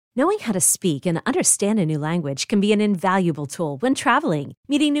Knowing how to speak and understand a new language can be an invaluable tool when traveling,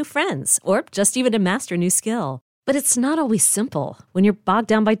 meeting new friends, or just even to master a new skill. But it's not always simple when you're bogged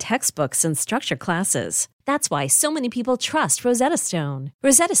down by textbooks and structured classes. That's why so many people trust Rosetta Stone.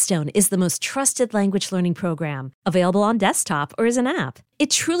 Rosetta Stone is the most trusted language learning program, available on desktop or as an app. It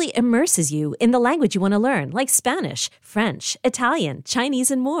truly immerses you in the language you want to learn, like Spanish, French, Italian,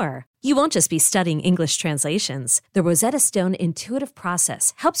 Chinese, and more. You won't just be studying English translations. The Rosetta Stone intuitive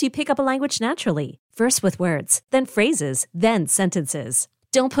process helps you pick up a language naturally, first with words, then phrases, then sentences.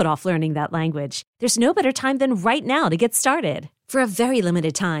 Don't put off learning that language. There's no better time than right now to get started. For a very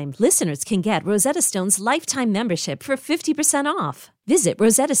limited time, listeners can get Rosetta Stone's lifetime membership for 50% off. Visit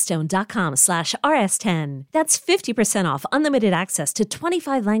rosettastone.com/rs10. That's 50% off unlimited access to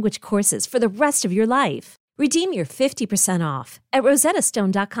 25 language courses for the rest of your life. Redeem your 50% off at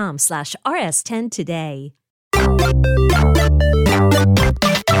rosettastone.com/rs10 today.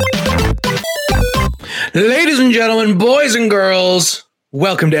 Ladies and gentlemen, boys and girls,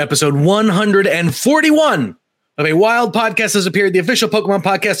 welcome to episode 141 of A Wild Podcast Has Appeared, the official Pokemon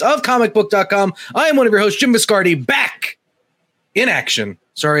podcast of comicbook.com. I am one of your hosts, Jim Viscardi, back in action.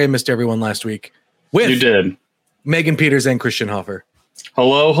 Sorry I missed everyone last week. You did. Megan Peters and Christian Hoffer.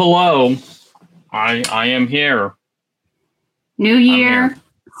 Hello, hello. I am here. New year,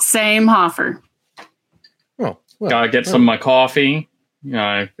 same Hoffer. Oh, well, Gotta get some of my coffee.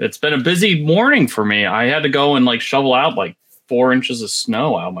 It's been a busy morning for me. I had to go and shovel out 4 inches of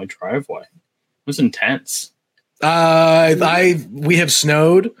snow out of my driveway. It was intense. we have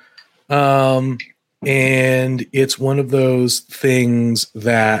snowed, and it's one of those things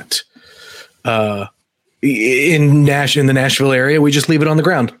that in the Nashville area, we just leave it on the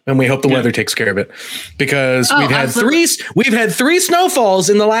ground and we hope the weather takes care of it, because we've had three snowfalls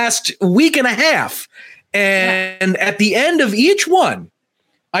in the last week and a half, and at the end of each one,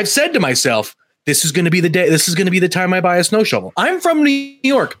 I've said to myself, this is going to be the day. This is going to be the time I buy a snow shovel. I'm from New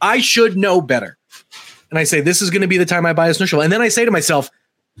York. I should know better. And I say, this is going to be the time I buy a snow shovel. And then I say to myself,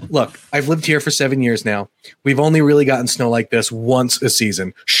 look, I've lived here for 7 years now. We've only really gotten snow like this once a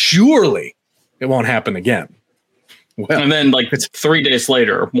season. Surely it won't happen again. Well, and then it's 3 days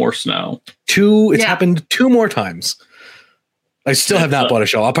later, more snow. It's happened 2 more times. I still have not bought a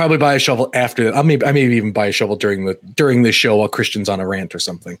shovel. I'll probably buy a shovel after that. I may even buy a shovel during the show while Christian's on a rant or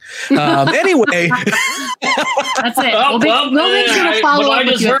something. Anyway, that's it. We'll make sure to follow up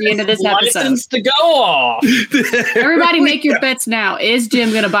with you at the end of this episode. To go off. Everybody, make your bets now. Is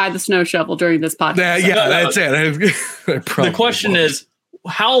Jim going to buy the snow shovel during this podcast? That's it. The question is,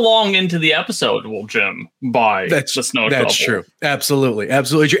 how long into the episode will Jim buy the snow shovel? That's true. Absolutely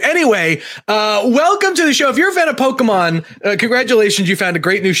true. Anyway, welcome to the show. If you're a fan of Pokemon, congratulations. You found a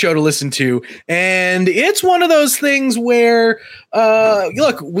great new show to listen to. And it's one of those things where,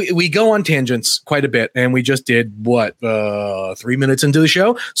 look, we go on tangents quite a bit. And we just did, 3 minutes into the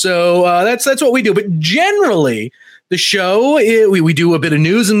show? So that's what we do. But generally, the show, we do a bit of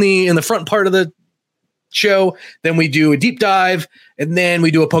news in the front part of the show, then we do a deep dive, and then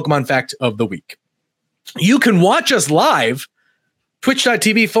we do a Pokemon fact of the week. You can watch us live,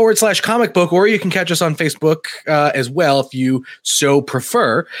 twitch.tv/comic book, or you can catch us on Facebook as well if you so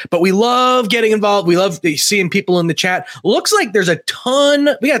prefer. But we love getting involved. We love seeing people in the chat. Looks like we got a ton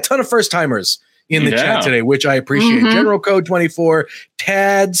of first timers in the chat today, which I appreciate. Mm-hmm. General Code 24,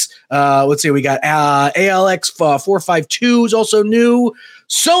 Tads. Let's see, we got ALX 452 is also new.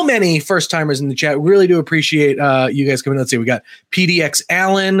 So many first timers in the chat. Really do appreciate you guys coming. Let's see, we got PDX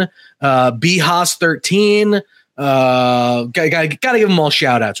Allen, BHOS 13. Gotta give them all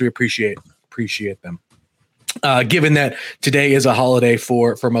shout outs. We appreciate them. Given that today is a holiday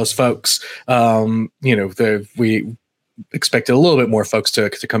for most folks, we expected a little bit more folks to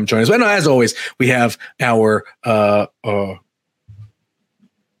come join us. But no, as always, we have our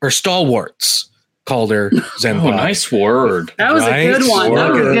stalwarts. Calder Zenpai. Oh, nice word. That was a good one.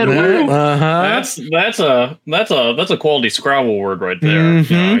 That was a good word. Uh-huh. That's a quality Scrabble word right there.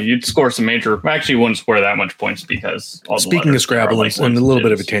 Mm-hmm. You'd score some major. Actually, you wouldn't score that much points because. Speaking of Scrabble, and a little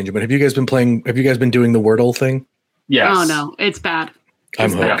bit of a tangent, but have you guys been doing the Wordle thing? Yes. Oh no, it's bad.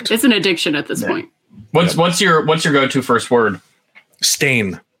 I'm hooked. It's an addiction at this point. What's your go-to first word?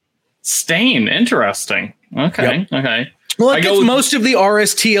 Stain. Stain. Interesting. Okay. Yep. Okay. Well, it gets most of the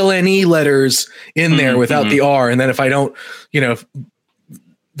RSTLNE letters in there without the R, and then if I don't, then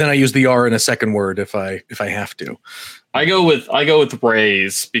I use the R in a second word if I have to. I go with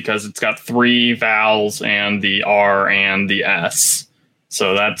raise because it's got 3 vowels and the R and the S,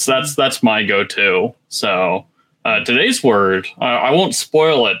 so that's my go-to. So today's word, I won't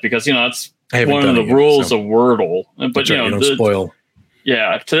spoil it because that's one of the rules of Wordle, but don't spoil.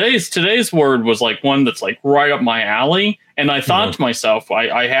 Yeah, today's word was like one that's like right up my alley, and I thought to myself,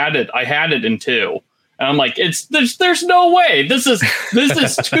 I had it in 2, and I'm like, there's no way this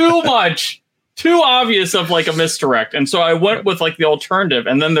is too much, too obvious of like a misdirect, and so I went with like the alternative,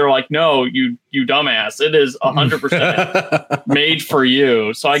 and then they're like, no, you dumbass, it is 100% made for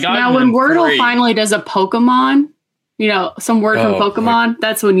you. So I got now when Wordle finally does a Pokemon. Some word from Pokemon,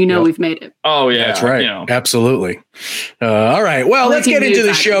 that's when we've made it. Oh, yeah. That's right. Absolutely. All right. Well, let's get into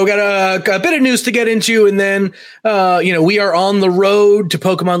the show. Got a bit of news to get into. And then, we are on the road to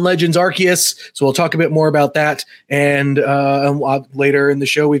Pokemon Legends Arceus. So we'll talk a bit more about that. And later in the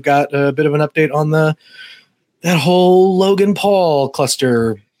show, we've got a bit of an update on that whole Logan Paul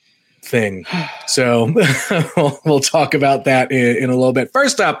cluster thing. So we'll talk about that in a little bit.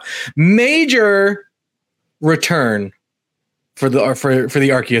 First up, major return for the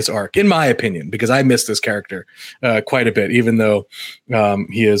Arceus arc, in my opinion, because I miss this character quite a bit, even though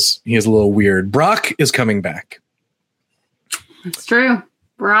he is a little weird. Brock is coming back. It's true.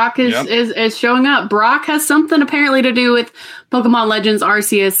 Brock is showing up. Brock has something apparently to do with Pokemon Legends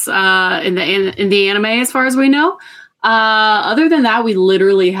Arceus in the anime, as far as we know. Other than that, we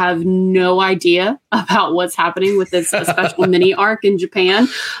literally have no idea about what's happening with this special mini arc in Japan.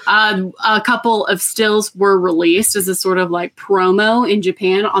 A couple of stills were released as a sort of like promo in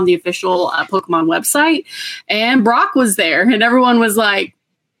Japan on the official Pokemon website. And Brock was there and everyone was like,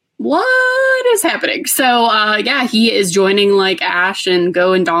 what is happening? So, he is joining like Ash and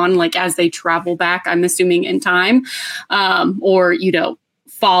Go and Dawn, like as they travel back, I'm assuming in time, or,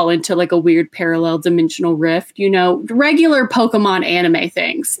 fall into like a weird parallel dimensional rift, regular Pokemon anime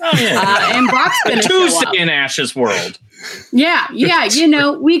things. Oh, yeah. And Brock's gonna Tuesday in Ash's world. Yeah,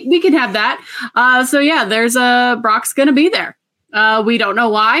 we can have that. There's Brock's gonna be there. We don't know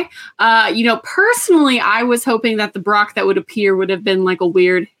why. Personally, I was hoping that the Brock that would appear would have been like a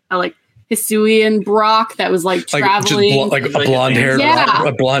weird, like Hisuian Brock that was like traveling, like a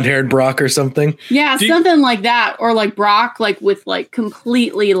blonde-haired Brock or something. Yeah, something like that, or like Brock, like with like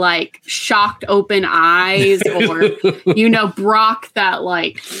completely like shocked open eyes, or Brock that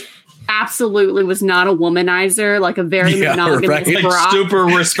like absolutely was not a womanizer, like a very monogamous Brock. Like super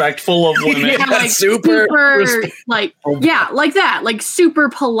respectful of women. super like that, like super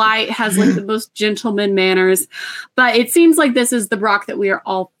polite, has like the most gentleman manners. But it seems like this is the Brock that we are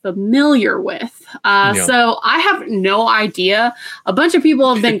all familiar with. So I have no idea. A bunch of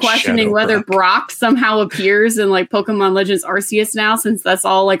people have been questioning whether Brock somehow appears in like Pokemon Legends Arceus now, since that's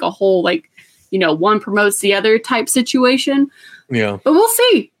all like a whole like one promotes the other type situation. Yeah, but we'll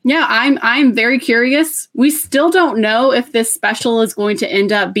see. Yeah, I'm very curious. We still don't know if this special is going to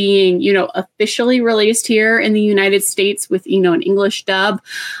end up being, officially released here in the United States with, an English dub,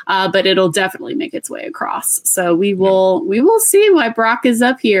 but it'll definitely make its way across. So we will see why Brock is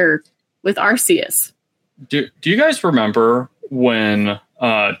up here with Arceus. Do you guys remember when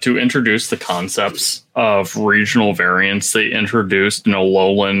to introduce the concepts of regional variants, they introduced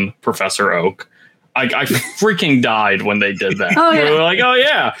Alolan Professor Oak? I freaking died when they did that. Oh, yeah. We were like, oh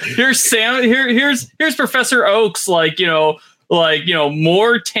yeah, here's Sam. Here's Professor Oak's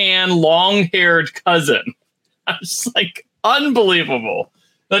more tan, long-haired cousin. I was like, unbelievable.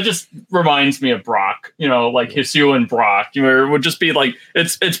 That just reminds me of Brock. Like Hisuian Brock. It would just be like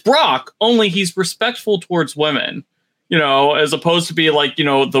it's Brock, only he's respectful towards women. As opposed to be like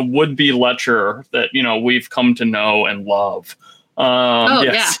the would-be lecher that we've come to know and love. Yes.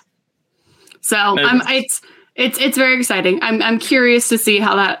 Yeah. So it's very exciting. I'm curious to see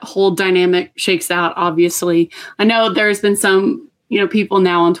how that whole dynamic shakes out. Obviously, I know there's been some people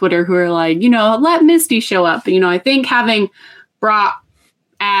now on Twitter who are like, let Misty show up. I think having Brock,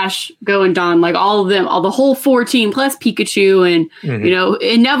 Ash, Go, and Dawn, like all of them, all the whole 14 plus Pikachu, and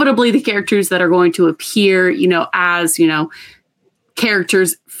inevitably the characters that are going to appear, as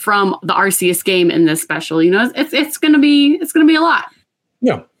characters from the Arceus game in this special. It's gonna be a lot.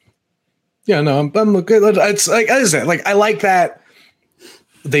 Yeah. Yeah, no, I'm good. It's like, as I said, like I like that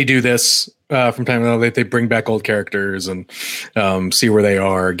they do this from time to time. They bring back old characters and see where they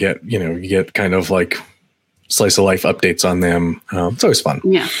are. You get kind of like slice of life updates on them. It's always fun.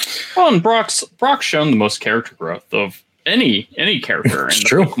 Yeah. Well, and Brock's shown the most character growth of any character in the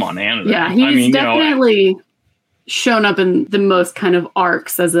Pokemon anime. Yeah, he's definitely shown up in the most kind of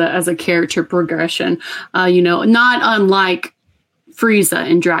arcs as a character progression. Not unlike Frieza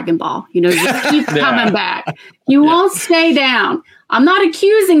in Dragon Ball, just keep coming back. You won't stay down. I'm not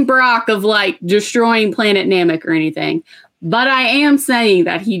accusing Brock of like destroying Planet Namek or anything, but I am saying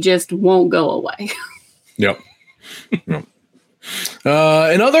that he just won't go away. Yep.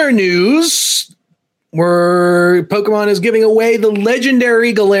 In other news, where Pokemon is giving away the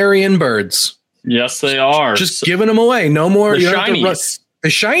legendary Galarian birds. Yes, they are. Just giving them away. No more. The shinies. The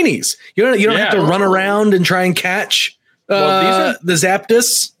shinies. You don't have to run around and try and catch the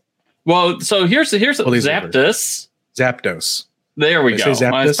Zapdos. Well, so here's Zapdos. Zapdos. There we go. I was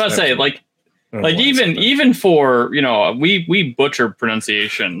about to say, even for, we butcher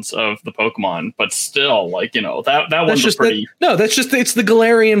pronunciations of the Pokemon, but still, that one's just pretty. It's the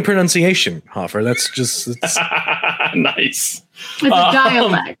Galarian pronunciation, Hoffer. That's just nice. It's a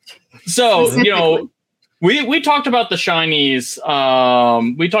dialect. So, we talked about the shinies.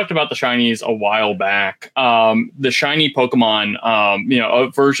 We talked about the shinies a while back. The shiny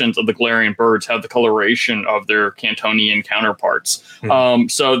Pokemon, versions of the Galarian birds have the coloration of their Cantonian counterparts.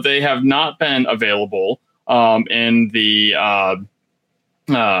 So they have not been available in the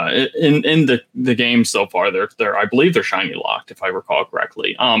the game so far. They're I believe they're shiny locked, if I recall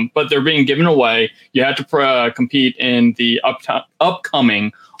correctly. But they're being given away. You have to compete in the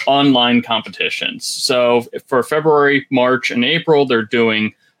upcoming online competitions. So for February, March, and April, they're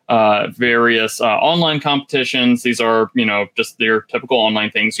doing various online competitions. These are, just their typical online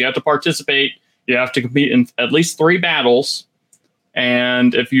things. You have to participate. You have to compete in at least 3 battles.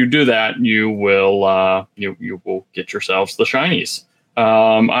 And if you do that, you will you will get yourselves the shinies.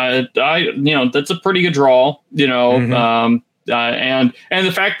 That's a pretty good draw, and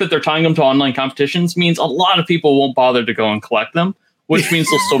the fact that they're tying them to online competitions means a lot of people won't bother to go and collect them, which means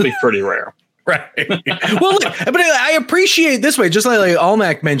they'll still be pretty rare. Right. Well, look, but I appreciate this way, just like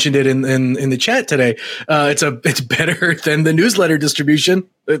Almac mentioned it in the chat today. It's better than the newsletter distribution.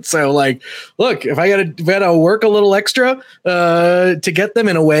 So look, if I gotta work a little extra to get them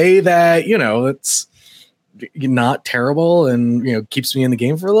in a way that it's not terrible and keeps me in the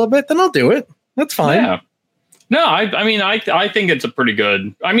game for a little bit, then I'll do it. That's fine. Yeah. No, I think it's a pretty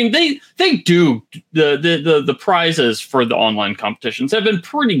good. I mean, they do the prizes for the online competitions have been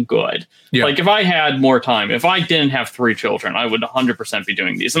pretty good. Yeah. Like if I had more time, if I didn't have 3 children, I would 100% be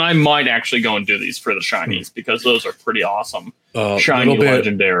doing these, and I might actually go and do these for the shinies because those are pretty awesome. Shiny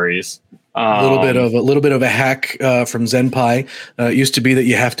legendaries. A little bit of a hack from Zenpai. It used to be that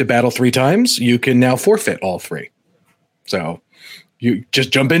you have to battle 3 times. You can now forfeit all 3. So you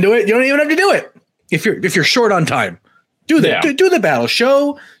just jump into it. You don't even have to do it. If you're short on time, do that. Yeah. Do the battle.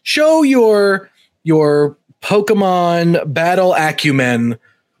 Show your Pokemon battle acumen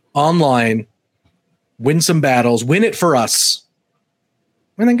online. Win some battles. Win it for us,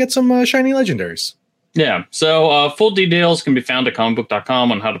 and then get some shiny legendaries. Yeah. So full details can be found at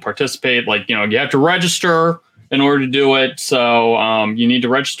comicbook.com on how to participate. You have to register in order to do it. So you need to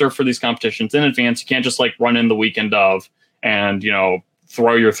register for these competitions in advance. You can't just run in the weekend of and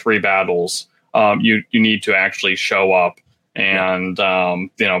throw your 3 battles. You need to actually show up and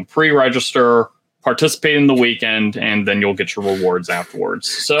pre-register, participate in the weekend, and then you'll get your rewards afterwards.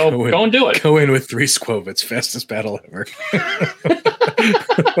 So go and do it. Go in with 3 Squovits, fastest battle ever.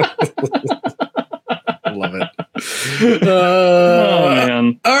 Love it. Oh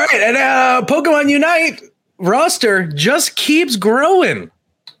man! All right, and Pokemon Unite roster just keeps growing.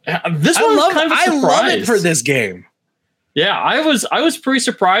 This one's kind of a surprise. I love it for this game. Yeah, I was pretty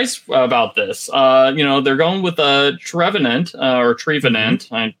surprised about this. They're going with a Trevenant or Trevenant.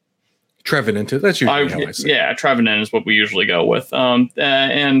 Trevenant. That's usually how I say it. Yeah, Trevenant is what we usually go with.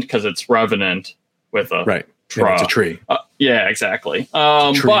 And because it's Revenant with a right. Yeah, it's a tree. Yeah, exactly.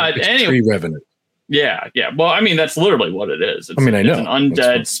 But anyway, tree Revenant. Yeah. Well, I mean, that's literally what it is. I know. It's an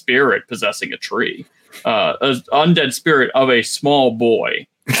undead spirit possessing a tree. An undead spirit of a small boy.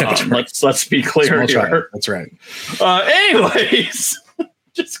 Right. Let's be clear here. That's right. Anyways,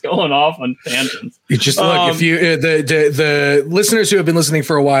 just going off on tangents. You just look, if you the listeners who have been listening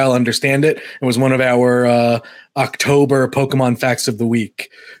for a while understand it. It was one of our October Pokemon facts of the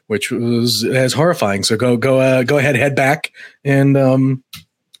week, which was as horrifying. So go ahead, head back and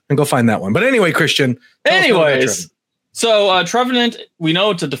go find that one. But anyway, Christian. Anyways, so Trevenant, we know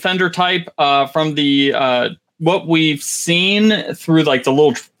it's a defender type from the what we've seen through the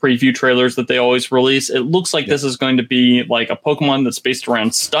little preview trailers that they always release. It looks like this is going to be a Pokemon that's based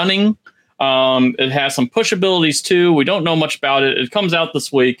around stunning. It has some push abilities too. We don't know much about it. It comes out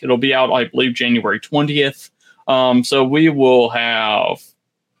this week. It'll be out, I believe, January 20th. So we will have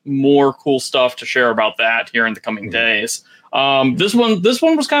more cool stuff to share about that here in the coming days. This one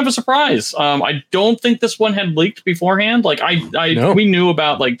was kind of a surprise. I don't think this one had leaked beforehand. We knew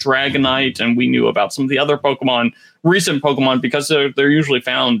about Dragonite, and we knew about some of the other recent Pokemon, because they're usually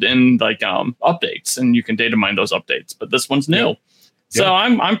found in updates, and you can data mine those updates. But this one's new. Yeah. So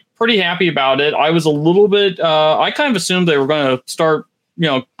I'm pretty happy about it. I was a little bit, I kind of assumed they were going to start,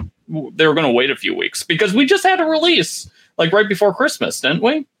 they were going to wait a few weeks because we just had a release like right before Christmas, didn't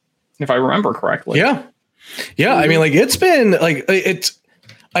we? If I remember correctly. Yeah. I mean, like it's been like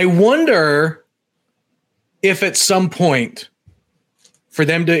I wonder if at some point for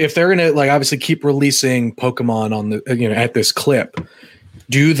them to, if they're going to like obviously keep releasing Pokemon on the, at this clip,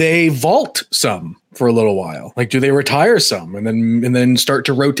 do they vault some for a little while? Like, do they retire some and then start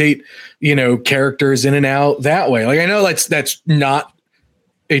to rotate, characters in and out that way? Like, I know that's not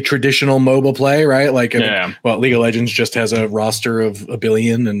a traditional MOBA play, right? Like, League of Legends just has a roster of 1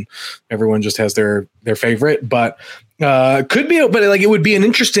 billion and everyone just has their favorite, but could be, but like, it would be an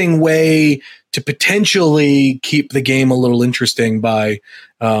interesting way to potentially keep the game a little interesting by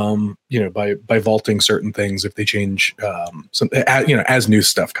vaulting certain things if they change as new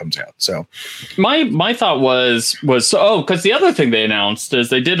stuff comes out. So my thought was because the other thing they announced is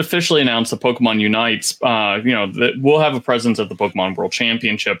they did officially announce the Pokemon Unites. That we'll have a presence at the Pokemon World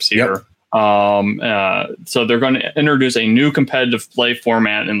Championships here. Yep. So they're going to introduce a new competitive play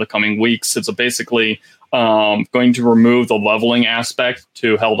format in the coming weeks. It's basically going to remove the leveling aspect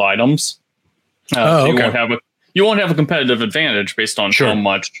to held items. So you won't have a competitive advantage based on how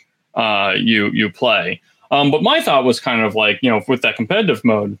much you play. But my thought was kind of like, with that competitive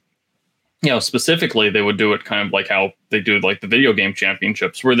mode, specifically they would do it kind of like how they do like the video game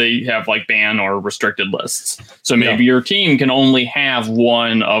championships where they have like ban or restricted lists. So maybe your team can only have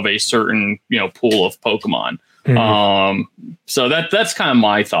one of a certain, pool of Pokemon. Mm-hmm. So that's kind of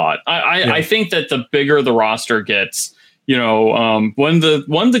my thought. I think that the bigger the roster gets, one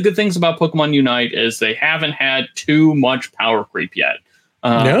of the good things about Pokemon Unite is they haven't had too much power creep yet.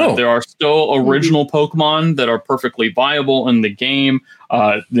 There are still original Pokemon that are perfectly viable in the game.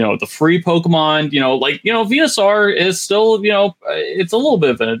 The free Pokemon, Venusaur is still, it's a little bit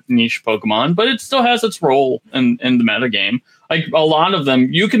of a niche Pokemon, but it still has its role in the metagame. Like a lot of them,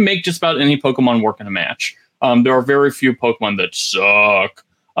 you can make just about any Pokemon work in a match. There are very few Pokemon that suck.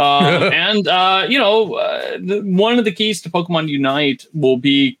 One of the keys to Pokemon Unite will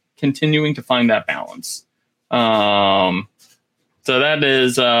be continuing to find that balance. So that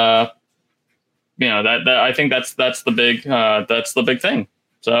is, that I think that's the big thing.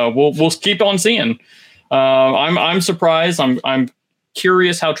 So we'll keep on seeing. I'm surprised. I'm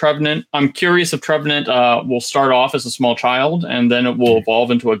curious how Trevenant. I'm curious if Trevenant will start off as a small child and then it will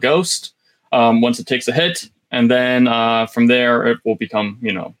evolve into a ghost once it takes a hit. And then from there, it will become,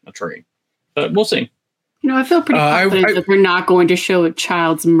 a tree. But we'll see. I feel pretty confident that they're not going to show a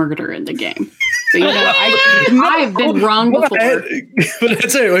child's murder in the game. But, I've been wrong before. But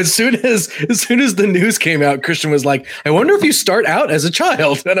that's it. As soon as the news came out, Christian was like, "I wonder if you start out as a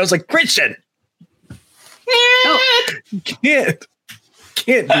child." And I was like, "Christian, can't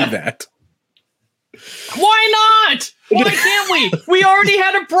do that." Why not? Why can't we? We already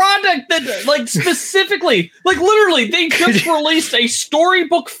had a product that, like, specifically, like, literally, they just released a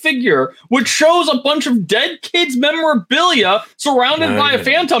storybook figure which shows a bunch of dead kids' memorabilia surrounded by a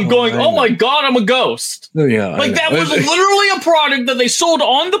phantom going, "Oh my God, I'm a ghost." Yeah, like, that was literally a product that they sold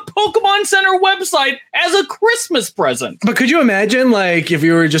on the Pokemon Center website as a Christmas present. But could you imagine, like, if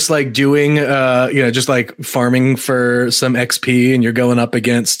you were just like doing, just like farming for some XP and you're going up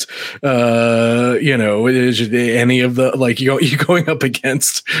against, any of the, like, you're going up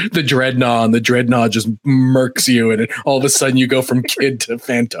against the Dreadnought and the Dreadnought just murks you and all of a sudden you go from kid to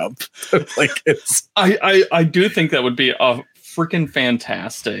phantom. Like, it's I do think that would be a freaking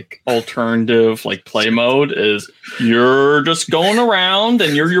fantastic alternative, like, play mode is you're just going around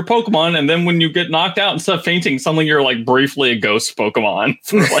and you're your Pokemon, and then when you get knocked out instead of fainting, suddenly you're like briefly a ghost Pokemon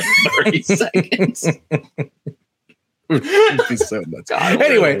for like 30 seconds. It'd be so nuts. God,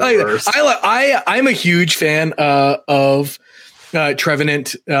 anyway, I'm a huge fan of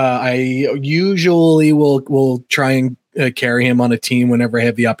Trevenant. I usually will try and carry him on a team whenever I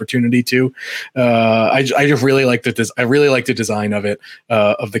have the opportunity to. I just really like I really like the design of it,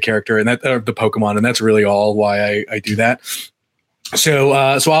 of the character and that of the Pokemon, and that's really all why I do that. So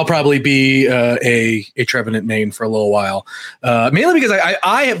I'll probably be a Trevenant main for a little while, mainly because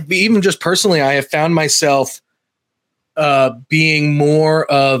I have, even just personally, I have found myself being more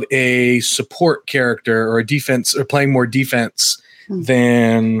of a support character or a defense, or playing more defense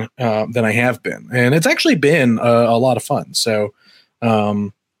than I have been, and it's actually been a lot of fun. So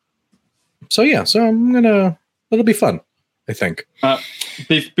I'm gonna, it'll be fun, I think.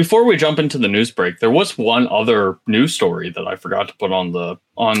 Before we jump into the news break, there was one other news story that I forgot to put on the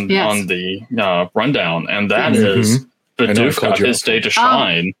rundown, and that is the Duke got his day to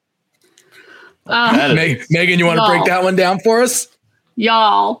shine. Megan, you want to break that one down for us?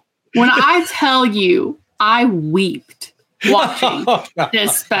 Y'all, when I tell you I weeped watching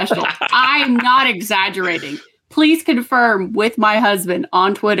this special. I am not exaggerating. Please confirm with my husband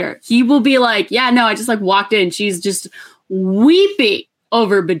on Twitter. He will be like, yeah, no, I just like walked in. She's just weeping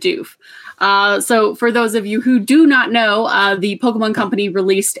over Bidoof. So for those of you who do not know, the Pokemon Company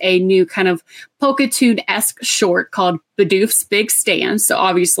released a new kind of Poketoon-esque short called Bidoof's Big Stand. So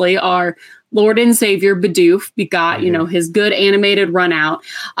obviously our Lord and Savior Bidoof begot, his good animated run out.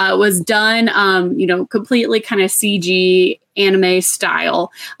 It was done, completely kind of CG anime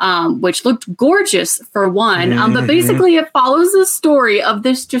style, which looked gorgeous for one. But basically it follows the story of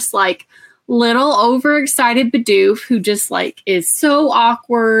this just like little overexcited Bidoof who just like is so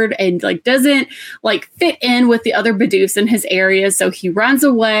awkward and like doesn't like fit in with the other Bidoofs in his area. So he runs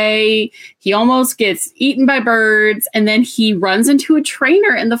away. He almost gets eaten by birds. And then he runs into a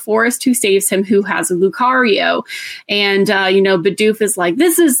trainer in the forest who saves him, who has a Lucario. And, Bidoof is like,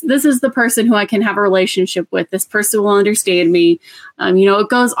 this is the person who I can have a relationship with. This person will understand me. It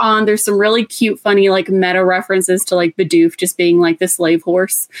goes on. There's some really cute, funny, like meta references to like Bidoof just being like the slave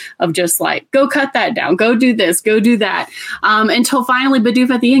horse of just like, go cut that down, go do this, go do that. Until finally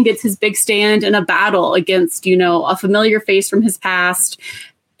Bidoof at the end gets his big stand in a battle against, a familiar face from his past.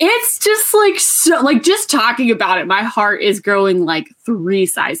 It's just like, so like just talking about it, my heart is growing like 3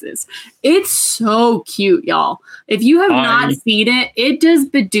 sizes. It's so cute, y'all. If you have not seen it, it does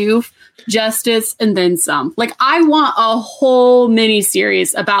Bidoof justice and then some. Like I want a whole mini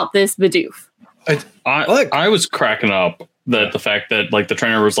series about this Bidoof. I was cracking up that the fact that like the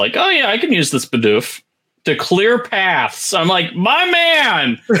trainer was like, oh yeah, I can use this Bidoof to clear paths. I'm like, my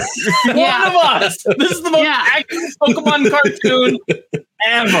man, one of us. This is the most accurate Pokemon cartoon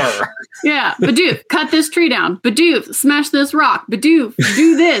ever. Yeah, Bidoof, cut this tree down. Bidoof, smash this rock. Bidoof,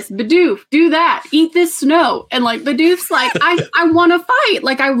 do this. Bidoof, do that. Eat this snow. And like Bidoof's like, I want to fight.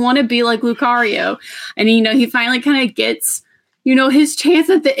 Like I want to be like Lucario. And he finally kind of gets his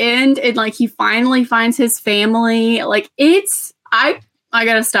chance at the end, and like he finally finds his family. Like I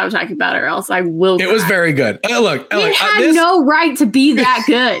gotta stop talking about it, or else I will. It was very good. It had no right to be that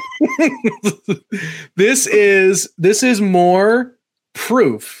good. This is more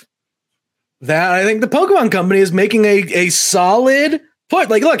proof that I think the Pokemon Company is making a solid point.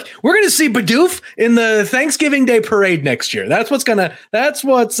 Like, look, we're gonna see Bidoof in the Thanksgiving Day parade next year. That's what's gonna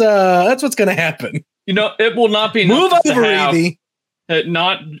happen. It will not be move over, Evie. I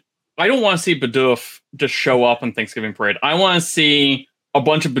don't want to see Bidoof just show up on Thanksgiving parade. I want to see a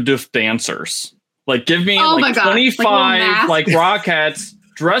bunch of Bidoof dancers. Like, give me 25 like Rockettes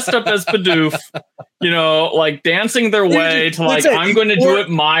dressed up as Bidoof, like dancing their way to like, I'm going to do it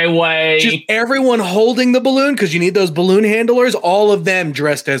my way. Just everyone holding the balloon, because you need those balloon handlers, all of them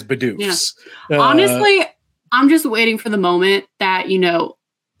dressed as Bidoofs. Yeah. Honestly, I'm just waiting for the moment that,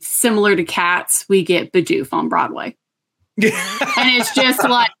 similar to Cats, we get Bidoof on Broadway. And it's just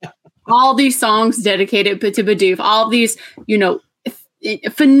like all these songs dedicated to Bidoof, all these,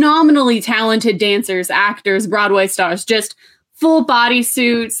 phenomenally talented dancers, actors, Broadway stars, just full body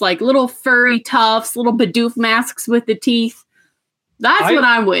suits, like little furry tufts, little Bidoof masks with the teeth. That's what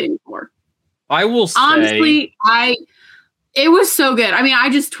I'm waiting for. I will say, honestly, it was so good. I mean, I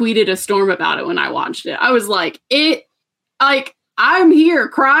just tweeted a storm about it when I watched it. I was like, I'm here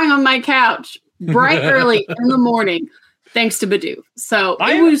crying on my couch bright early in the morning, thanks to Bidoof. So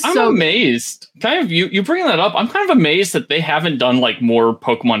I'm amazed. Kind of you bringing that up. I'm kind of amazed that they haven't done like more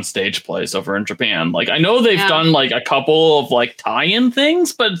Pokemon stage plays over in Japan. Like I know they've done like a couple of like tie-in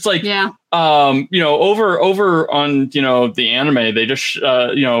things, but it's like over on the anime, they just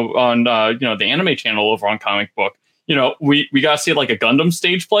on the anime channel over on Comic Book. We got to see like a Gundam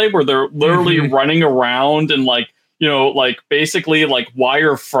stage play where they're literally running around and like basically like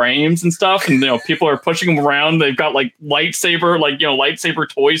wire frames and stuff. And, people are pushing them around. They've got like lightsaber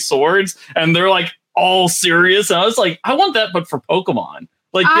toy swords, and they're like all serious. And I was like, I want that, but for Pokemon.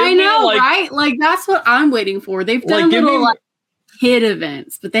 Like, I know, right? Like, that's what I'm waiting for. They've done little kid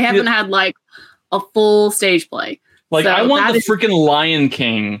events, but they haven't had like a full stage play. Like, so I want the freaking Lion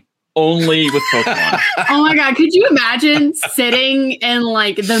King only with Pokemon. Oh my God. Could you imagine sitting in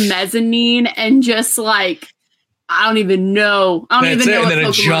like the mezzanine and just like, I don't even know. And then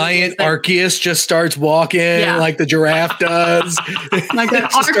a giant Arceus just starts walking like the giraffe does. Like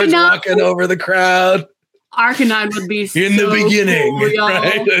just starts walking over the crowd. Arcanine would be in the beginning, cool,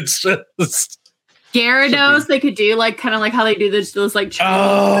 right? It's just Gyarados. They could do like kind of like how they do those like.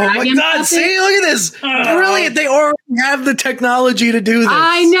 Oh my God! See, look at this! Brilliant! They already have the technology to do this.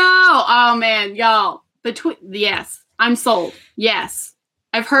 I know. Oh man, y'all. Yes, I'm sold. Yes,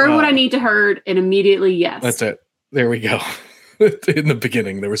 I've heard what I need to heard, and immediately yes. That's it. There we go. In the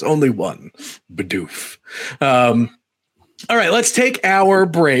beginning, there was only one Bidoof. All right, let's take our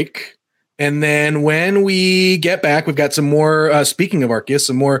break. And then when we get back, we've got some more, speaking of Arceus,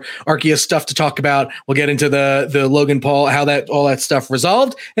 some more Arceus stuff to talk about. We'll get into the Logan Paul, how all that stuff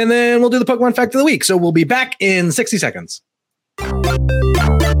resolved. And then we'll do the Pokemon Fact of the Week. So we'll be back in 60 seconds.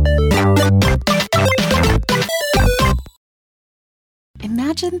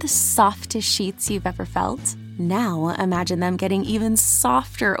 Imagine the softest sheets you've ever felt. Now imagine them getting even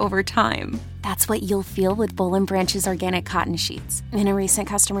softer over time. That's what you'll feel with Boll & Branch's organic cotton sheets. In a recent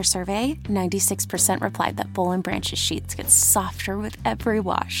customer survey, 96% replied that Boll & Branch's sheets get softer with every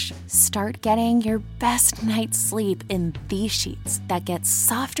wash. Start getting your best night's sleep in these sheets that get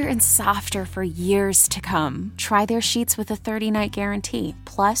softer and softer for years to come. Try their sheets with a 30-night guarantee,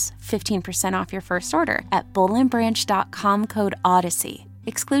 plus 15% off your first order at bollandbranch.com code Odyssey.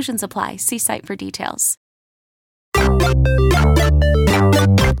 Exclusions apply. See site for details.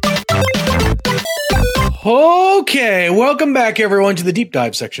 Okay, welcome back everyone to the deep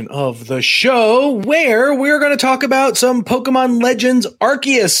dive section of the show where we're going to talk about some Pokemon Legends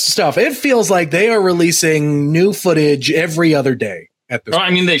Arceus stuff. It feels like they are releasing new footage every other day at this point.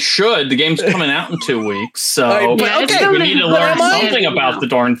 I mean, they should. The game's coming out in 2 weeks, so we need to learn something about the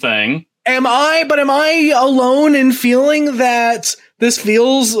darn thing. Am I alone in feeling that this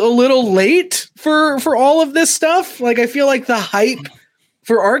feels a little late for all of this stuff? Like, I feel like the hype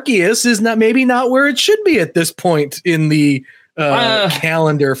for Arceus is maybe not where it should be at this point in the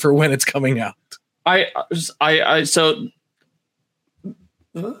calendar for when it's coming out. So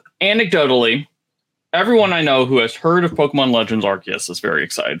anecdotally, everyone I know who has heard of Pokemon Legends Arceus is very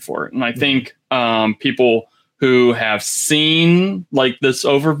excited for it. And I think people who have seen like this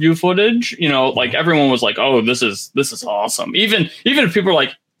overview footage, like everyone was like, oh, this is awesome. Even if people are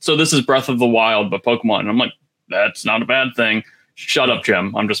like, so this is Breath of the Wild, but Pokemon. And I'm like, that's not a bad thing. Shut up,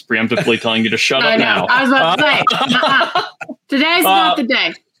 Jim. I'm just preemptively telling you to shut up now. I was about to say, today's not the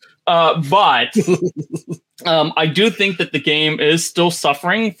day. But I do think that the game is still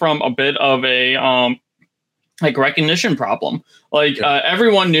suffering from a bit of a recognition problem.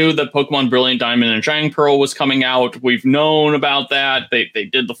 Everyone knew that Pokemon Brilliant Diamond and Shining Pearl was coming out. We've known about that. They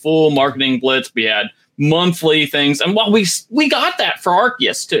did the full marketing blitz. We had monthly things, and we got that for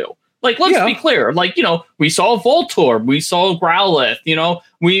Arceus too. Let's be clear. We saw Voltorb, we saw Growlithe.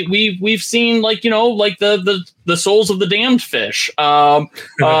 We've seen the souls of the damned fish.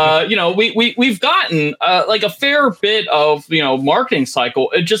 We've gotten a fair bit of marketing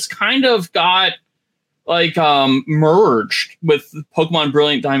cycle. It just kind of got merged with Pokemon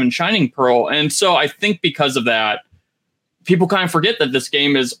Brilliant Diamond, Shining Pearl, and so I think because of that, people kind of forget that this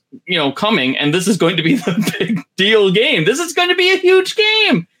game is coming, and this is going to be the big deal game. This is going to be a huge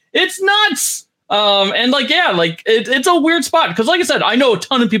game. It's nuts. It's a weird spot because, like I said, I know a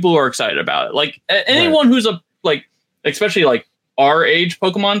ton of people who are excited about it. Anyone who's especially our age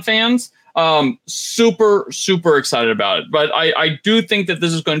Pokemon fans, super, super excited about it. But I do think that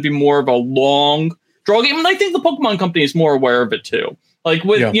this is going to be more of a long draw game, and I think the Pokemon Company is more aware of it too.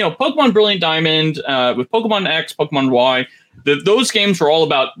 Pokemon Brilliant Diamond, with Pokemon X, Pokemon Y, those games were all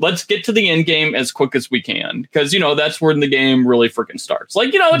about let's get to the end game as quick as we can because that's where the game really freaking starts.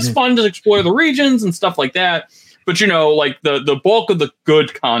 It's fun to explore the regions and stuff like that, but the bulk of the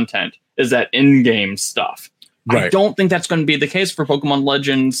good content is that in-game stuff. Right. I don't think that's going to be the case for Pokemon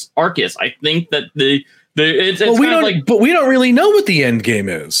Legends Arceus. I think that but we don't really know what the end game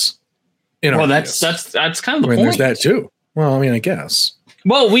is. That's kind of the point. There's that too. Well, I mean, I guess.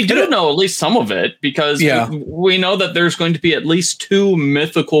 Well, we do know at least some of it because we know that there's going to be at least 2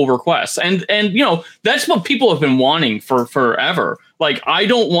 mythical requests. And that's what people have been wanting for forever. I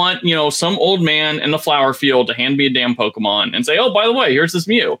don't want, some old man in the flower field to hand me a damn Pokemon and say, oh, by the way, here's this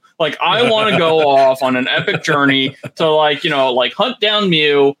Mew. I want to go off on an epic journey to hunt down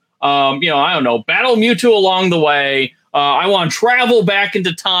Mew, I don't know, battle Mewtwo along the way. I want to travel back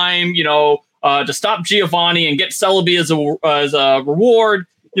into time, to stop Giovanni and get Celebi as a reward.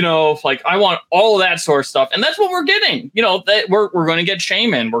 I want all of that sort of stuff. And that's what we're getting. That we're going to get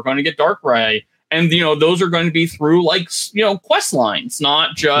Shaman. We're going to get Darkrai. And, those are going to be through quest lines,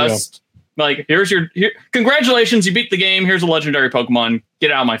 not just congratulations, you beat the game. Here's a legendary Pokemon.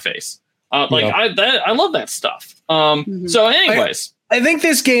 Get out of my face. I love that stuff. So anyways, I think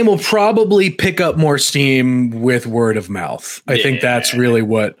this game will probably pick up more steam with word of mouth. I think that's really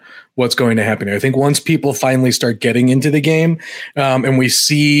what's going to happen. I think once people finally start getting into the game, and we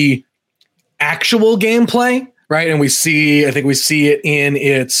see actual gameplay, right? And I think we see it in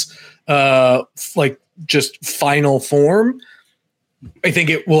its just final form. I think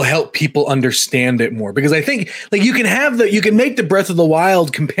it will help people understand it more, because I think like you can make the Breath of the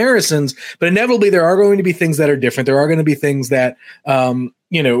Wild comparisons, but inevitably there are going to be things that are different. There are going to be things that,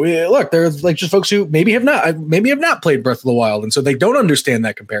 look, there's like just folks who maybe have not played Breath of the Wild. And so they don't understand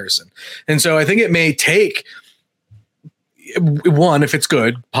that comparison. And so I think it may take one, if it's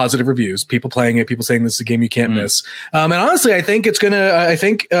good, positive reviews, people playing it, people saying this is a game you can't miss. And honestly, I think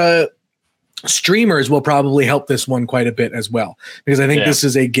streamers will probably help this one quite a bit as well, because I think this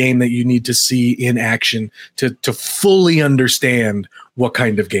is a game that you need to see in action to fully understand what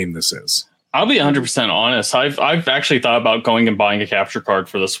kind of game this is. I'll be 100% honest. I've actually thought about going and buying a capture card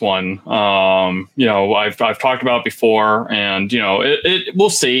for this one. I've talked about it before, and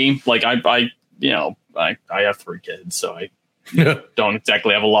we'll see. Like I have 3 kids, so I don't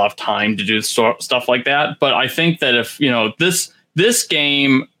exactly have a lot of time to do stuff like that. But I think that if this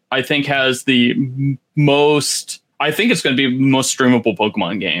game, I think has the most. I think it's going to be the most streamable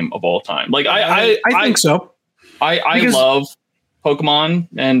Pokemon game of all time. Like I think so. I love Pokemon,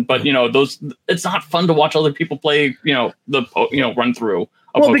 but it's not fun to watch other people play. Run through.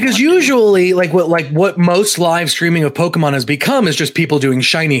 Well, because usually, what most live streaming of Pokemon has become is just people doing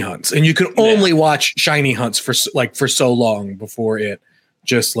shiny hunts, and you can only watch shiny hunts for so long before it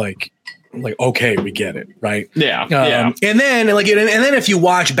just like okay, we get it, right? Yeah. And then if you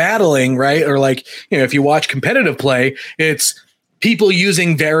watch battling, right, or if you watch competitive play, it's people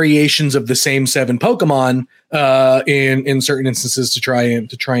using variations of the same 7 Pokemon in certain instances to try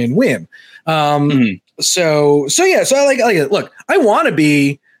and win. So I like it. Look, I want to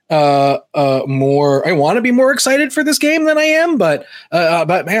be more excited for this game than I am, but yeah,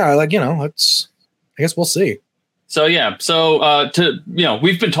 I guess we'll see. So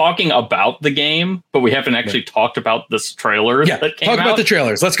we've been talking about the game, but we haven't actually talked about this trailer. Yeah, that came talk about out. the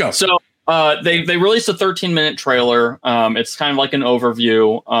trailers. Let's go. So they released a 13-minute trailer. It's kind of like an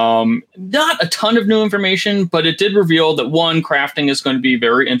overview. Not a ton of new information, but it did reveal that crafting is going to be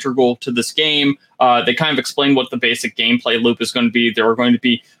very integral to this game. They kind of explained what the basic gameplay loop is going to be. There are going to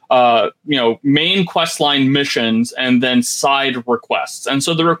be main questline missions and then side requests. And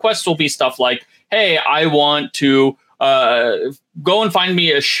so the requests will be stuff like, hey, I want to go and find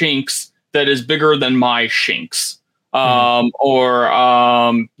me a Shinx that is bigger than my Shinx.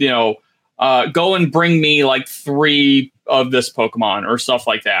 Go and bring me like 3 of this Pokemon or stuff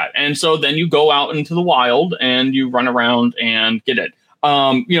like that. And so then you go out into the wild and you run around and get it.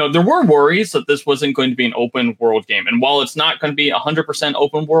 There were worries that this wasn't going to be an open world game. And while it's not going to be 100%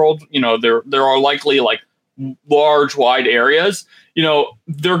 open world, there are likely like large, wide areas.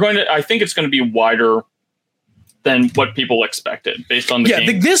 I think it's going to be wider than what people expected based on the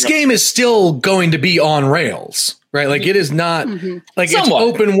game. This game is still going to be on rails, right? Like it is not like somewhat.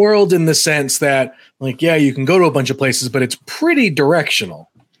 It's open world in the sense that you can go to a bunch of places, but it's pretty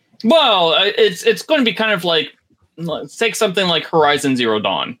directional. Well, it's going to be kind of like, let's take something like Horizon Zero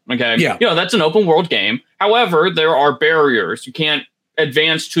Dawn. Okay. Yeah. That's an open world game. However, there are barriers. You can't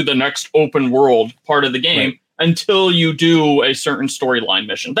advance to the next open world part of the game until you do a certain storyline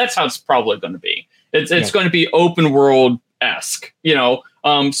mission. That's how it's probably going to be. It's going to be open world-esque, not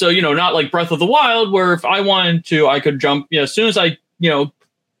like Breath of the Wild, where if I wanted to, I could jump, as soon as I,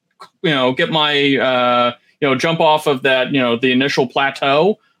 get my, jump off of that, the initial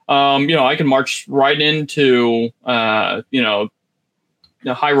plateau, I can march right into, Hyrule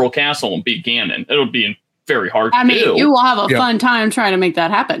Castle and beat Ganon. It'll be very hard to do. You will have a fun time trying to make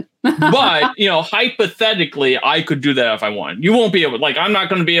that happen. But, hypothetically, I could do that if I wanted. You won't be able, I'm not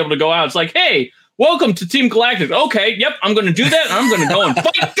going to be able to go out. It's like, hey, welcome to Team Galactic. Okay, yep, I'm going to do that, and I'm going to go and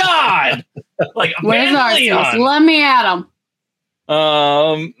fight God. Where's Arceus? Let me at him.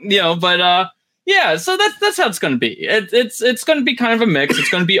 So that's how it's going to be. It's going to be kind of a mix. It's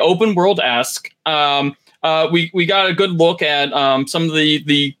going to be open world-esque. We got a good look at some of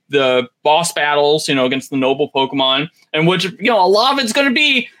the boss battles, against the noble Pokemon, and which a lot of it's going to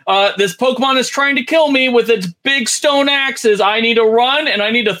be this Pokemon is trying to kill me with its big stone axes. I need to run and I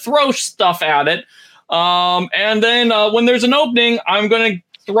need to throw stuff at it. And then when there's an opening, I'm going to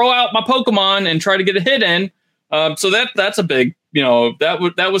throw out my Pokemon and try to get a hit in. So that's a big,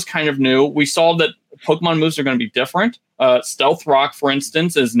 that was kind of new. We saw that Pokemon moves are going to be different. Stealth Rock, for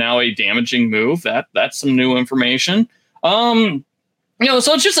instance, is now a damaging move. That's some new information.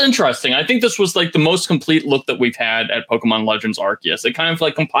 So it's just interesting. I think this was the most complete look that we've had at Pokemon Legends Arceus. It kind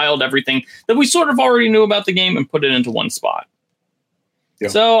of compiled everything that we sort of already knew about the game and put it into one spot. Yeah.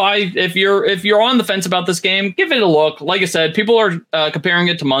 So if you're on the fence about this game, give it a look. Like I said, people are comparing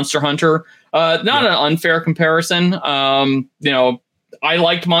it to Monster Hunter. Not an unfair comparison. I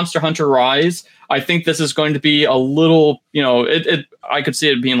liked Monster Hunter Rise. I think this is going to be a little, I could see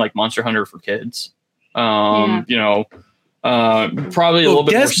it being like Monster Hunter for kids. Probably a little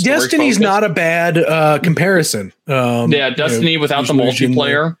bit more Destiny's not a bad comparison. Destiny without the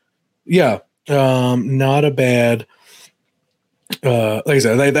multiplayer. Not a bad. Like I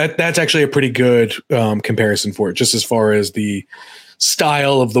said, that's actually a pretty good comparison for it, just as far as the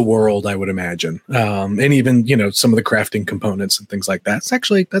style of the world, I would imagine, and even some of the crafting components and things like that.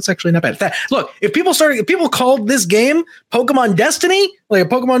 That's actually not bad. Look, if people called this game Pokemon Destiny, like a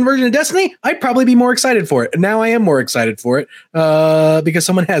Pokemon version of Destiny, I'd probably be more excited for it. And now I am more excited for it because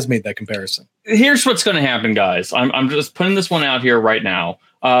someone has made that comparison. Here's what's going to happen, guys. I'm just putting this one out here right now.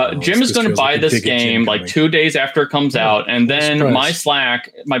 Jim is going to buy this game like 2 days after it comes out, and then my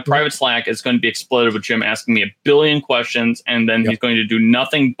private Slack is going to be exploded with Jim asking me a billion questions, and then he's going to do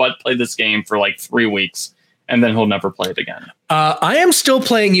nothing but play this game for like 3 weeks, and then he'll never play it again. I am still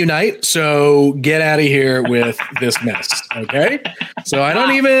playing Unite, so get out of here with this mess, okay? So I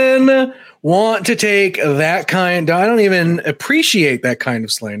don't even want to take that I don't even appreciate that kind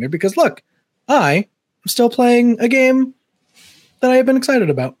of slander, because look, I am still playing a game that I have been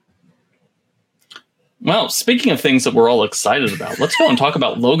excited about. Well, speaking of things that we're all excited about, let's go and talk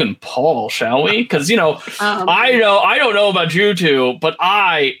about Logan Paul, shall we? Because, I don't know about you two, but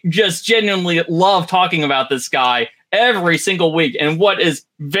I just genuinely love talking about this guy every single week, and what is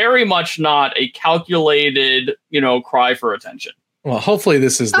very much not a calculated, cry for attention. Well, hopefully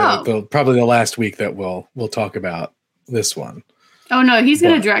this is probably the last week that we'll talk about this one. Oh no, he's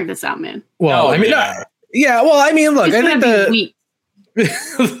going to drag this out, man. Well, look, I think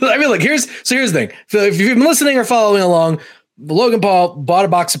look, here's the thing. So if you've been listening or following along, Logan Paul bought a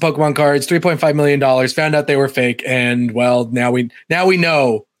box of Pokemon cards, $3.5 million, found out they were fake, and well, now we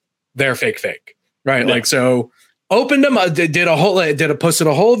know they're fake, right? Yeah. Like, so opened them up, posted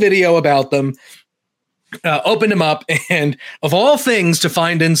a whole video about them, opened them up, and of all things to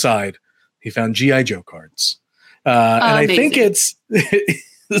find inside, he found G.I. Joe cards. And I think it's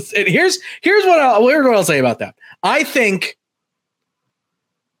and here's what I'll say about that. I think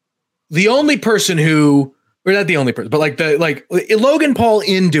the only person or not the only person, but like Logan Paul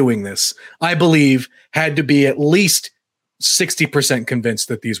in doing this, I believe had to be at least 60% convinced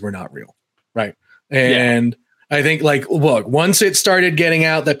that these were not real. Right. And I think look, once it started getting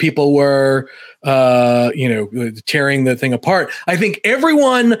out that people were, tearing the thing apart, I think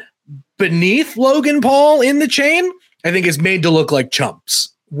everyone beneath Logan Paul in the chain, I think is made to look like chumps.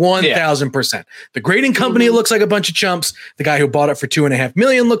 1,000%. The grading company looks like a bunch of chumps. The guy who bought it for $2.5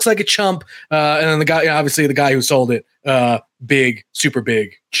 million looks like a chump. And then the guy who sold it, big, super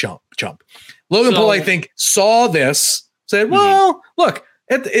big chump. Logan Paul, I think, saw this, said, well, look,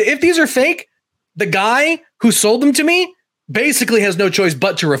 if these are fake, the guy who sold them to me basically has no choice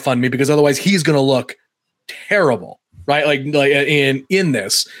but to refund me, because otherwise he's going to look terrible, right? Like in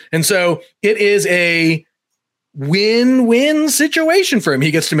this. And so it is a win-win situation for him.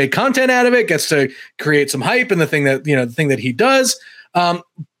 He gets to make content out of it, gets to create some hype, and the thing that he does.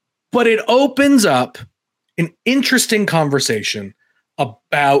 But it opens up an interesting conversation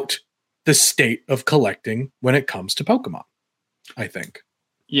about the state of collecting when it comes to Pokemon, I think.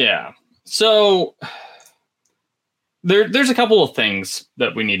 Yeah. So there's a couple of things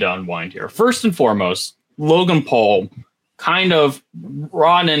that we need to unwind here. First and foremost, Logan Paul kind of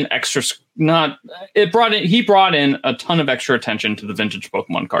brought in he brought in a ton of extra attention to the vintage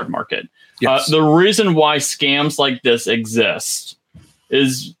Pokemon card market. Yes. The reason why scams like this exist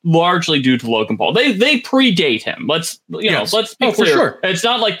is largely due to Logan Paul. They predate him. Let's be clear. For sure. It's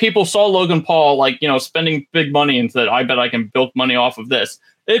not like people saw Logan Paul spending big money and said, I bet I can build money off of this.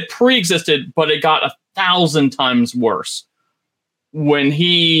 It pre-existed, but it got 1,000 times worse when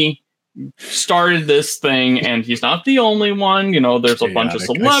he started this thing, and he's not the only one. There's a bunch of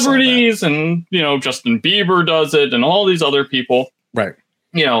celebrities, and Justin Bieber does it, and all these other people. Right.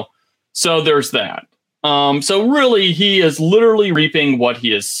 So there's that. So really, he is literally reaping what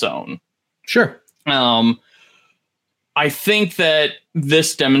he has sown. Sure. I think that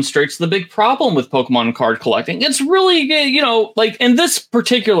this demonstrates the big problem with Pokemon card collecting. It's really, in this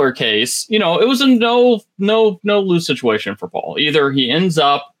particular case, it was a no lose situation for Paul. Either he ends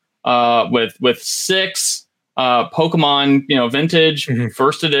up with 6 Pokemon, vintage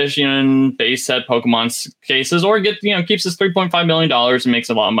first edition base set Pokemon cases, or keeps his $3.5 million and makes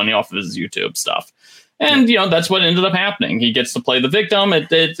a lot of money off of his YouTube stuff. And, that's what ended up happening. He gets to play the victim.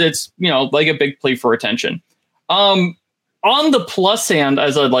 It's like a big plea for attention. On the plus hand,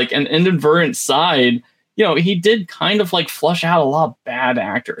 as an inadvertent side, he did kind of flush out a lot of bad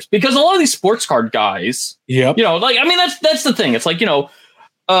actors, because a lot of these sports card guys, that's the thing. It's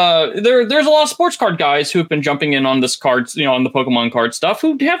there's a lot of sports card guys who've been jumping in on this cards, on the Pokemon card stuff,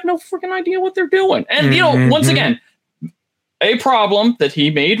 who have no freaking idea what they're doing. And once again, a problem that he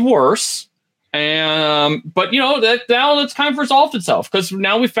made worse. But that now that's kind of resolved itself, because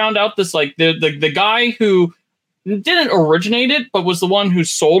now we found out this, like, the guy who didn't originate it but was the one who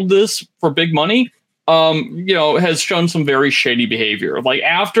sold this for big money, has shown some very shady behavior. Like,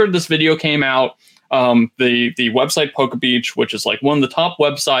 after this video came out, the website PokeBeach, which is like one of the top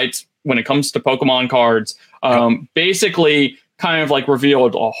websites when it comes to Pokemon cards, basically kind of like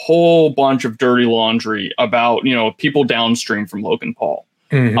revealed a whole bunch of dirty laundry about people downstream from Logan Paul.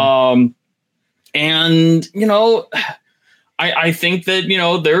 And, I think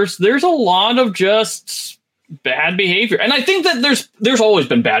that, there's a lot of just bad behavior. And I think that there's always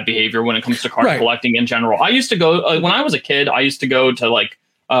been bad behavior when it comes to card collecting in general. I used to go, when I was a kid, I used to go to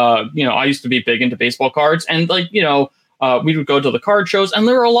I used to be big into baseball cards, and we would go to the card shows, and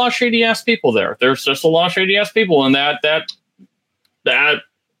there were a lot of shady ass people there. There's just a lot of shady ass people in that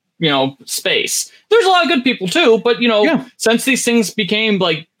space. There's a lot of good people too, but since these things became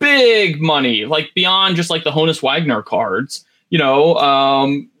like big money, like beyond just like the Honus Wagner cards, there's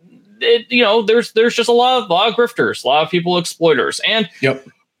just a lot of grifters, a lot of people exploiters. And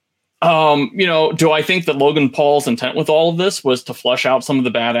do I think that Logan Paul's intent with all of this was to flush out some of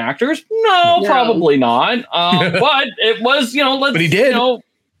the bad actors? No, probably not. But it was, but he did.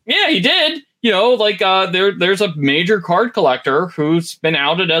 Yeah, he did. There's a major card collector who's been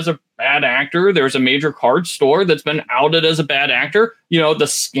outed as a bad actor. There's a major card store that's been outed as a bad actor. The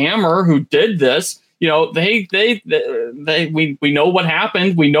scammer who did this, we know what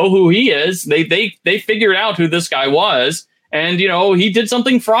happened. We know who he is. They figured out who this guy was. And, he did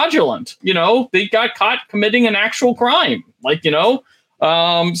something fraudulent. They got caught committing an actual crime.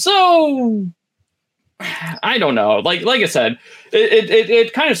 So I don't know. Like I said,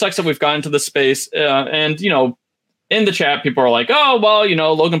 it kind of sucks that we've gotten into this space. And, in the chat, people are like, oh, well,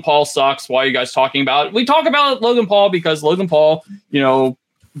 Logan Paul sucks. Why are you guys talking about it? We talk about Logan Paul because Logan Paul,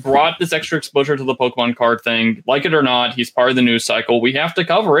 brought this extra exposure to the Pokemon card thing. Like it or not, he's part of the news cycle. We have to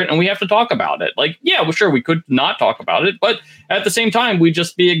cover it and we have to talk about it. Like, yeah, well, sure, we could not talk about it, but at the same time, we'd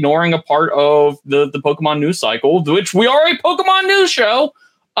just be ignoring a part of the Pokemon news cycle, which we are a Pokemon news show.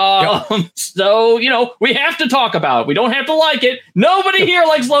 So, we have to talk about it. We don't have to like it. Nobody here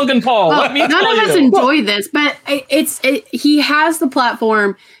likes Logan Paul. None of us enjoy this, but he has the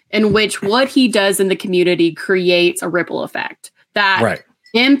platform in which what he does in the community creates a ripple effect that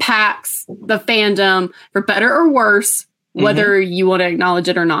impacts the fandom for better or worse, whether you want to acknowledge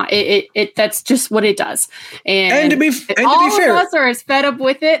it or not. It that's just what it does. And to be fair, of us are as fed up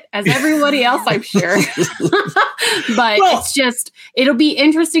with it as everybody else, I'm sure. But it's just, it'll be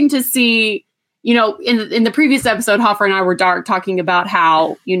interesting to see, in the previous episode, Hoffer and I were talking about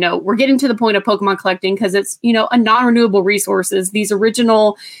how, we're getting to the point of Pokemon collecting because it's, a non-renewable resources. These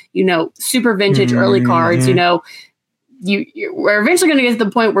original, super vintage early cards, we're eventually going to get to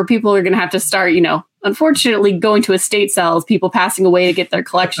the point where people are going to have to start, unfortunately going to estate sales, people passing away to get their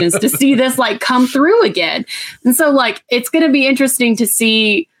collections to see this come through again. And so it's going to be interesting to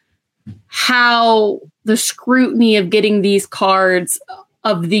see how the scrutiny of getting these cards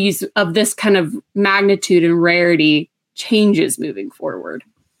of this kind of magnitude and rarity changes moving forward.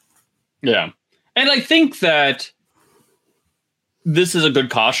 Yeah. And I think that this is a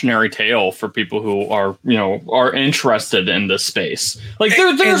good cautionary tale for people who are interested in this space.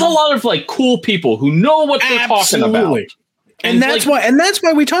 There's a lot of cool people who know what they're talking about. And that's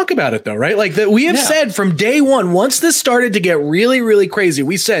why we talk about it though, right? We have said from day one, once this started to get really, really crazy,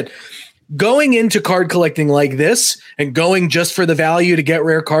 we said going into card collecting like this and going just for the value to get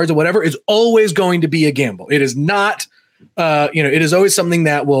rare cards or whatever is always going to be a gamble. It is not it is always something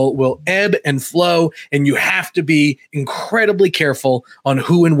that will ebb and flow, and you have to be incredibly careful on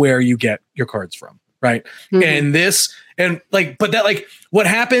who and where you get your cards from, right? But what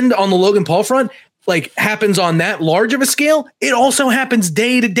happened on the Logan Paul front, happens on that large of a scale. It also happens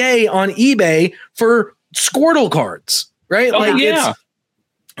day to day on eBay for Squirtle cards, right?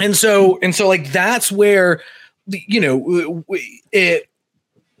 That's where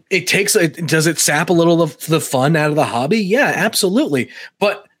it takes does it sap a little of the fun out of the hobby? Yeah, absolutely.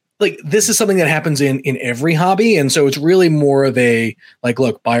 But this is something that happens in every hobby. And so it's really more of a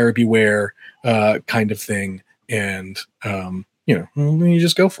look, buyer beware kind of thing. And, you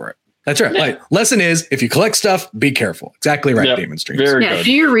just go for it. That's right. Yeah. Lesson is, if you collect stuff, be careful. Exactly right. Demon Streams. Very good.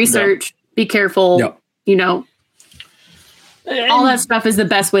 Do your research, be careful, all that stuff is the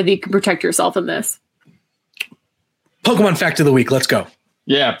best way that you can protect yourself in this. Pokemon fact of the week. Let's go.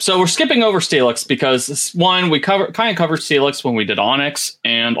 Yeah, so we're skipping over Steelix because one, we kind of covered Steelix when we did Onyx,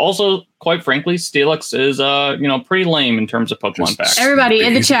 and also, quite frankly, Steelix is pretty lame in terms of Pokemon facts. Everybody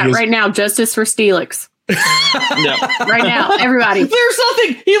in the chat right now, justice for Steelix. Yeah. Right now, everybody. There's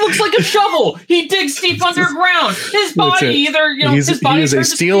nothing. He looks like a shovel. He digs deep underground. His body either his body he is a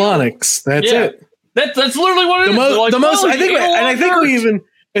Steel Onyx. That's it. That's literally what it is.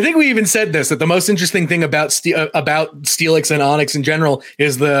 I think we even said this, that the most interesting thing about Steelix and Onyx in general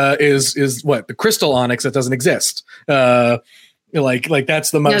is the crystal Onyx that doesn't exist. Like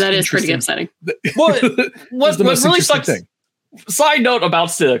that's the most. Yeah, that is pretty upsetting. What the most really interesting sucks? Thing. Side note about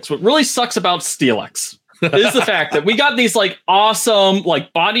Steelix: what really sucks about Steelix is the fact that we got these like awesome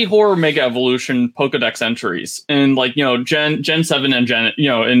like body horror mega evolution Pokedex entries in Gen 7 and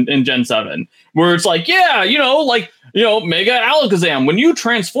in Gen 7, where it's like Mega Alakazam. When you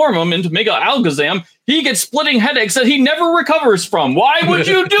transform him into Mega Alakazam, he gets splitting headaches that he never recovers from. Why would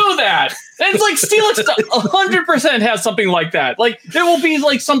you do that? And it's like Steelix 100% has something like that. Like it will be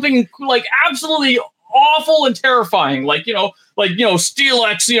like something like absolutely awful and terrifying. Steelix,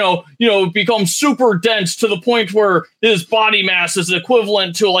 becomes super dense to the point where his body mass is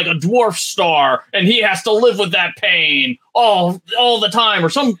equivalent to like a dwarf star, and he has to live with that pain all the time, or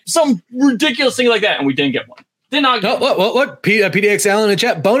some ridiculous thing like that. And we didn't get one. Did not get one. What? PDX Allen in the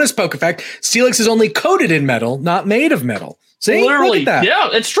chat. Bonus poke effect. Steelix is only coated in metal, not made of metal. See, literally, look at that. Yeah,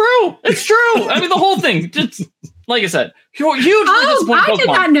 it's true. It's true. I mean, the whole thing. Just like I said, huge. I did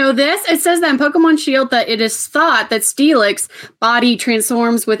not know this. It says that in Pokemon Shield that it is thought that Steelix body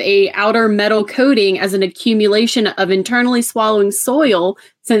transforms with a outer metal coating as an accumulation of internally swallowing soil,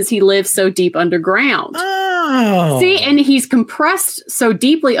 since he lives so deep underground. Oh. See, and he's compressed so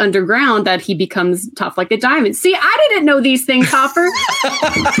deeply underground that he becomes tough like a diamond. See, I didn't know these things, Hopper. Look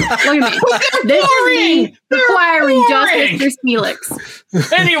at me. This is me requiring justice for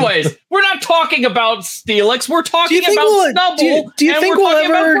Steelix. Anyways, we're not talking about Steelix. We're talking about Snubbull. Do you think we're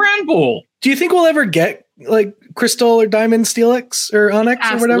talking about Granbull. Do you think we'll ever get like Crystal or Diamond Steelix or Onyx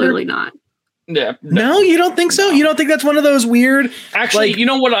or whatever? Absolutely not. Yeah. No, you don't think so? You don't think that's one of those weird, actually, you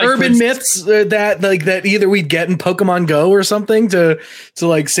know what? Urban myths that either we'd get in Pokemon Go or something to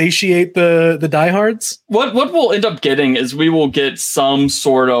like satiate the diehards. What we'll end up getting is we will get some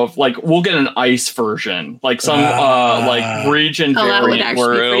sort of we'll get an ice version, like some region variant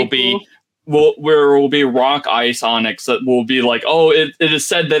where it'll be. Cool. Where it will be rock ice Onyx that will be like, it is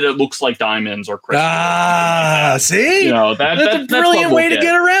said that it looks like diamonds or crystals. See? That's a brilliant way to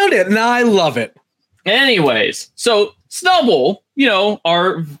get around it. And I love it. Anyways, so Snubbull,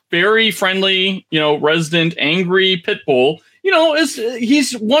 our very friendly, resident angry pit bull,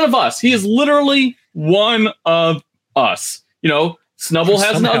 he's one of us. He is literally one of us. Snubbull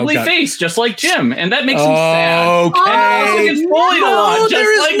has an ugly face, just like Jim, and that makes him sad. Okay. And also gets bullied a lot,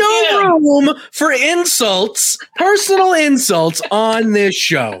 there is no room for insults, personal insults on this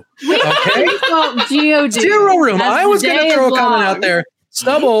show. Okay? Zero room. I was going to throw a comment out there.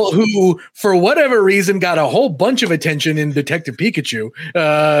 Snubbull, who for whatever reason got a whole bunch of attention in Detective Pikachu,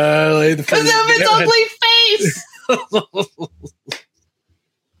 because of its ugly face.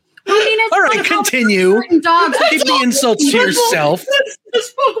 All right, continue. Keep the insults to yourself.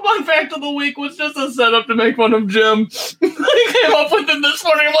 This Pokemon fact of the week was just a setup to make fun of Jim. I came up with it this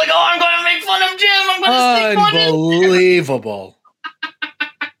morning. I'm like, I'm going to make fun of Jim. I'm going to stick fun in Jim. Unbelievable.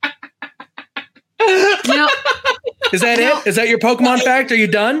 Is that it? Is that your Pokemon fact? Are you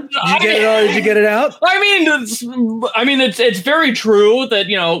done? Did you get it out? I mean, it's very true that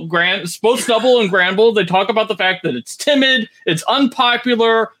both Snubbull and Granbull, they talk about the fact that it's timid, it's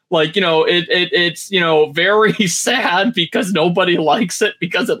unpopular, it's very sad because nobody likes it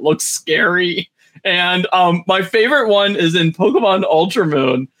because it looks scary. And my favorite one is in Pokemon Ultra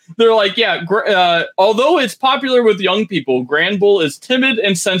Moon. They're like, although it's popular with young people, Granbull is timid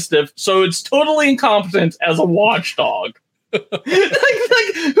and sensitive, so it's totally incompetent as a watchdog. like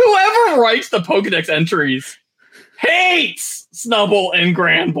whoever writes the Pokedex entries hates Snubbull and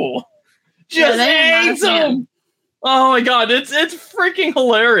Granbull. Just hates them. Oh my god, it's freaking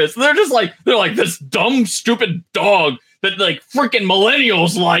hilarious. They're like this dumb, stupid dog that like freaking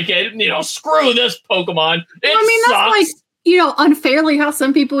millennials like it. Screw this Pokemon. It sucks. That's like unfairly how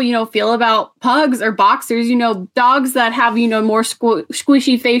some people, feel about pugs or boxers, dogs that have, more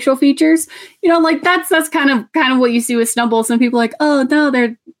squishy facial features, that's kind of what you see with Snubbull. Some people are like, oh no,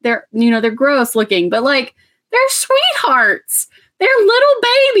 they're gross looking, but they're sweethearts. They're little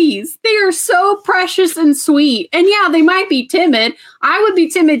babies. They are so precious and sweet. And yeah, they might be timid. I would be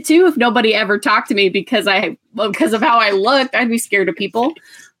timid too if nobody ever talked to me because of how I looked. I'd be scared of people.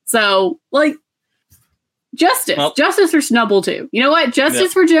 So Justice. Justice for Snubble, too. You know what?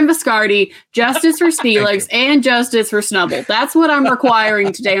 Justice for Jim Viscardi, justice for Steelix, and justice for Snubble. That's what I'm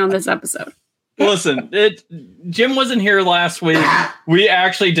requiring today on this episode. Listen, Jim wasn't here last week. We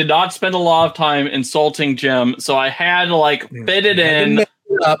actually did not spend a lot of time insulting Jim, so I had to fit it in.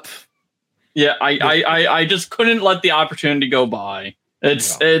 Yeah, I just couldn't let the opportunity go by.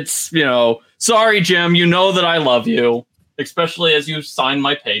 It's sorry, Jim. You know that I love you, especially as you sign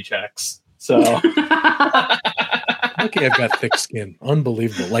my paychecks. So okay, I've got thick skin,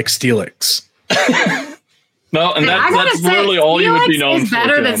 unbelievable, like Steelix. No, and that's literally all you would be known for.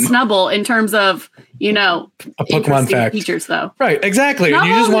 Better than Snubble in terms of a Pokemon fact features, though. Right, exactly. Snubble and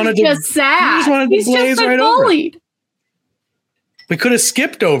you just wanted to just sad. You just wanted to He's blaze just been right bullied. over. We could have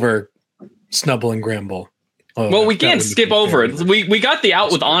skipped over Snubble and Gramble. Well, we can't skip over it. We got the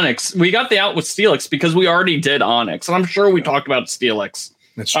out with Onyx. We got the out with Steelix because we already did Onyx, and I'm sure we talked about Steelix.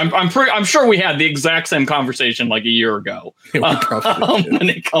 I'm sure we had the exact same conversation a year ago when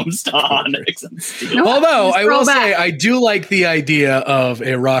it comes to Onyx and Steelix. Although I will say I do like the idea of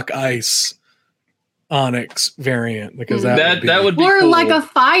a Rock Ice Onyx variant because that would be or cool. like a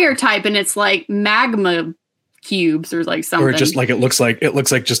fire type, and it's like magma cubes or something, or just it looks like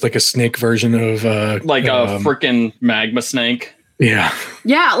just like a snake version of a freaking magma snake. Yeah,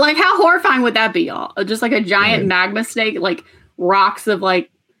 how horrifying would that be, y'all? Just like a giant magma snake, rocks of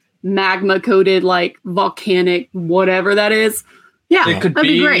magma coated volcanic whatever that is. Yeah, that'd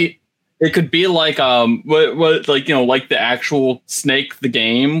be great. It could be like the actual Snake the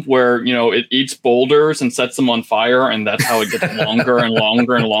game where it eats boulders and sets them on fire, and that's how it gets longer and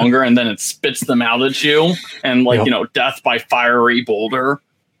longer and longer, and then it spits them out at you, and death by fiery boulder,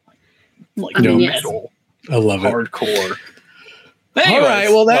 metal. I love it. Hardcore. Anyways, all right,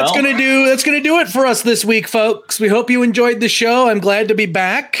 well that's gonna do it for us this week, folks. We hope you enjoyed the show. I'm glad to be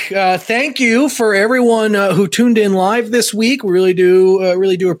back. Thank you for everyone who tuned in live this week. We really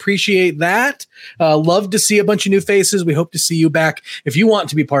do appreciate that. Love to see a bunch of new faces. We hope to see you back. If you want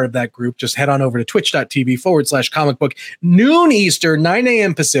to be part of that group, just head on over to twitch.tv/comic book noon Eastern, 9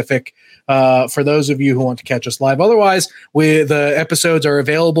 a.m. Pacific. For those of you who want to catch us live. Otherwise, the episodes are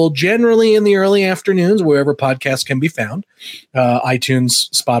available generally in the early afternoons, wherever podcasts can be found. iTunes,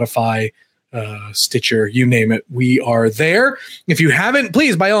 Spotify, Stitcher, you name it. We are there. If you haven't,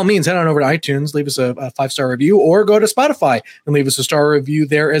 please, by all means, head on over to iTunes, leave us a 5-star review, or go to Spotify and leave us a star review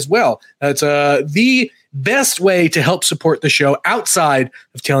there as well. That's the best way to help support the show outside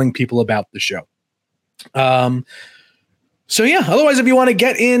of telling people about the show. So yeah, otherwise, if you want to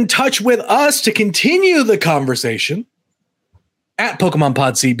get in touch with us to continue the conversation, at Pokemon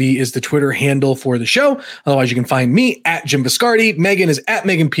Pod CB is the Twitter handle for the show. Otherwise, you can find me at Jim Viscardi. Megan is at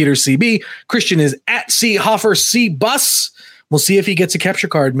Megan Peters CB. Christian is at C Hoffer C Bus. We'll see if he gets a capture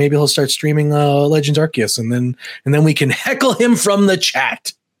card. Maybe he'll start streaming Legends Arceus, and then we can heckle him from the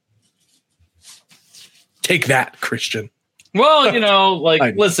chat. Take that, Christian. Well,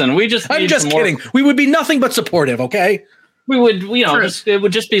 listen, I'm just kidding. We would be nothing but supportive, okay? We would, it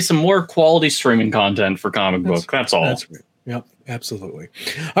would just be some more quality streaming content for comic book. That's all. That's right. Yep, absolutely.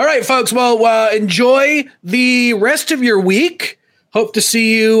 All right, folks. Well, enjoy the rest of your week. Hope to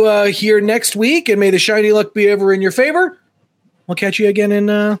see you here next week, and may the shiny luck be ever in your favor. We'll catch you again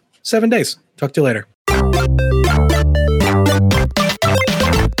in 7 days. Talk to you later.